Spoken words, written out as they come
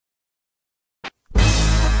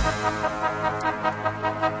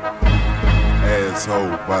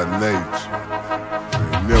Asshole by nature.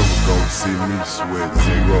 You never gon' see me sweat.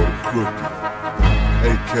 Zero crooked.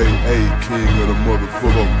 AKA king of the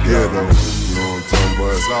motherfucking ghetto. You know what I'm talking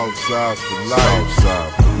about? Southside for life.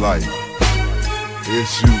 Southside for life.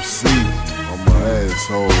 SUC. I'm an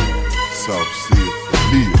asshole. South Sea for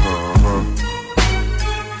me.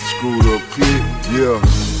 Screwed up kid. Yeah.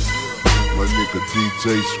 My nigga DJ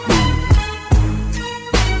Screw.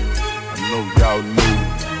 I know y'all knew.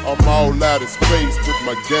 I'm all out of space with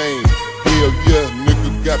my game. Hell yeah, nigga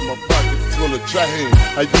got my pocket full of change.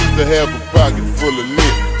 I used to have a pocket full of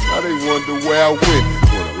lit. Now they wonder where I went.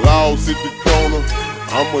 When the laws hit the corner,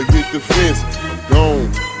 I'ma hit the fence. I'm gone,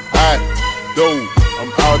 hot, dope. I'm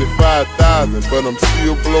out at 5,000, but I'm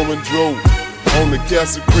still blowing dope. On the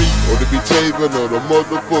Castle Creek or the Beach Haven or the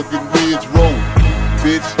motherfucking Ridge Road.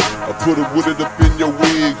 Bitch, I put a wood up in your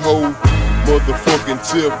wig hole. Motherfucking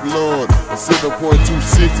Teflon, a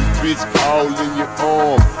 7.26, bitch, all in your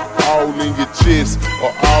arm, all in your chest, or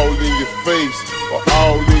all in your face, or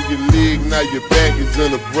all in your leg. Now your back is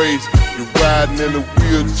in a brace. You're riding in a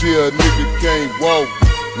wheelchair, a nigga can't walk.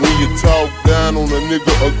 When you talk down on a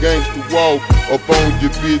nigga against the wall, up on your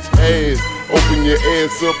bitch ass. Open your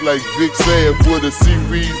ass up like Vic Sav with a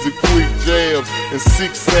series of quick jabs and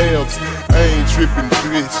 6 salves. I ain't tripping,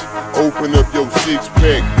 bitch. Open up your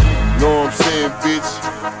 6-pack. Know what I'm saying, bitch?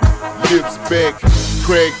 Lips back,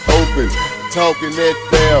 crack open, talking that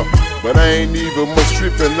there. But I ain't even much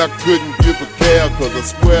tripping, I couldn't give a care. Cause I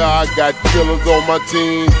swear I got killers on my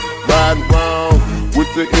team. Riding round with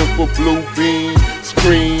the info blue beam.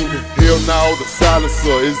 Scream, hell no, the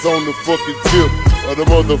silencer is on the fucking tip of the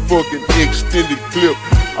motherfucking extended clip.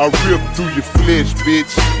 I rip through your flesh,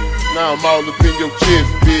 bitch. Now I'm all up in your chest,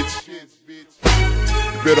 bitch.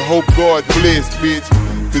 You better hope God bless, bitch.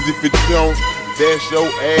 Cause if it don't, that's your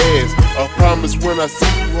ass. I promise when I see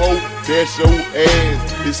you, ho, that's your ass.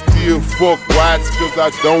 It's still fuck whites, cause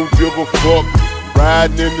I don't give a fuck.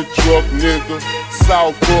 Riding in the truck, nigga.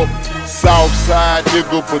 South up, south side,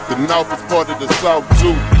 nigga. But the north is part of the south,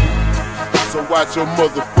 too. So watch your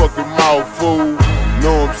motherfucking mouth, fool.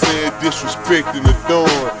 Know what I'm saying? Disrespecting the dawn.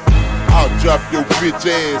 I'll drop your bitch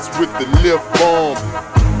ass with the left bomb.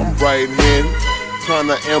 I'm right-handed,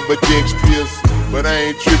 kinda ambidextrous. But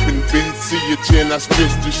I ain't trippin', bitch, see your chin, I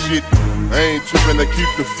stretch the shit. I ain't trippin', I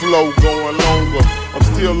keep the flow going longer. I'm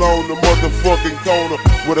still on the motherfucking corner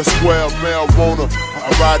with a square marijuana.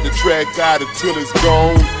 I ride the track out until it's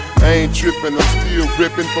gone. I ain't trippin', I'm still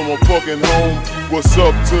rippin' from a fucking home. What's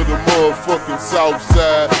up to the motherfucking south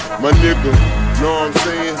side, my nigga? Know what I'm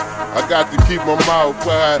saying? I got to keep my mouth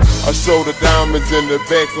quiet. I show the diamonds in the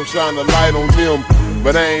back, so shine the light on them.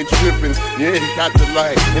 But I ain't trippin', yeah, got the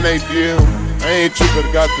light, it ain't dim. I ain't trippin',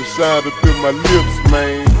 got the shine up in my lips,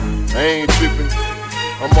 man. I ain't trippin',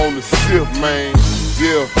 I'm on the sip, man.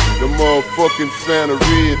 Yeah, the motherfucking fan of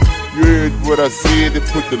red. You heard what I said, it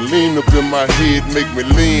put the lean up in my head. Make me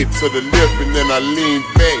lean to the left and then I lean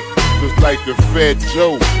back. Just like the Fat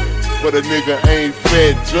Joe. But a nigga ain't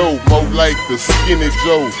Fat Joe, more like the Skinny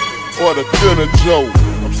Joe or the Thinner Joe.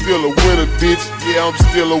 I'm still a winner, bitch, yeah, I'm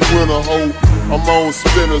still a winner, ho. I'm on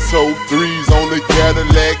spinners, ho, 3s on the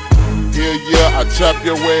Cadillac. Hell yeah, I chop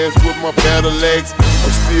your ass with my battle axe.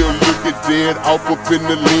 I'm still looking dead off up in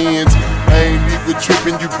the lens. I ain't even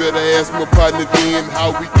tripping, you better ask my partner then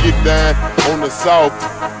how we get down on the south.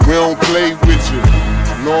 We don't play with you,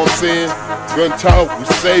 know what I'm saying? Gun talk, we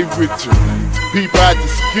say with you. Peep out the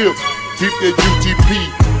skip, peep that UTP,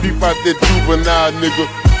 peep out that juvenile nigga,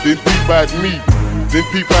 then peep out me, then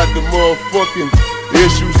peep out the motherfucking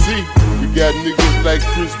SUC. We got niggas like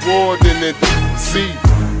Chris Ward and that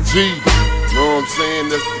CG, know what I'm saying?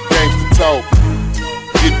 That's the gangster talk.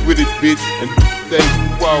 Get with it, bitch, and things to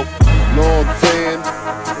walk. Know what I'm saying?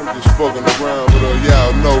 I'm just fucking around with her,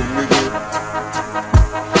 y'all know, nigga.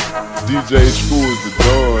 DJ Screw is the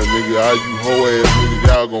dawn, nigga. All you hoe ass niggas,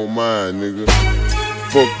 y'all gon' mind, nigga.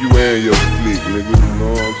 Fuck you and your clique, nigga.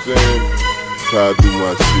 Know what I'm saying? That's how I do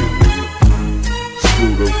my shit, nigga.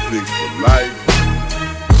 Screwed up clique for life.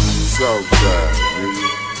 Southside.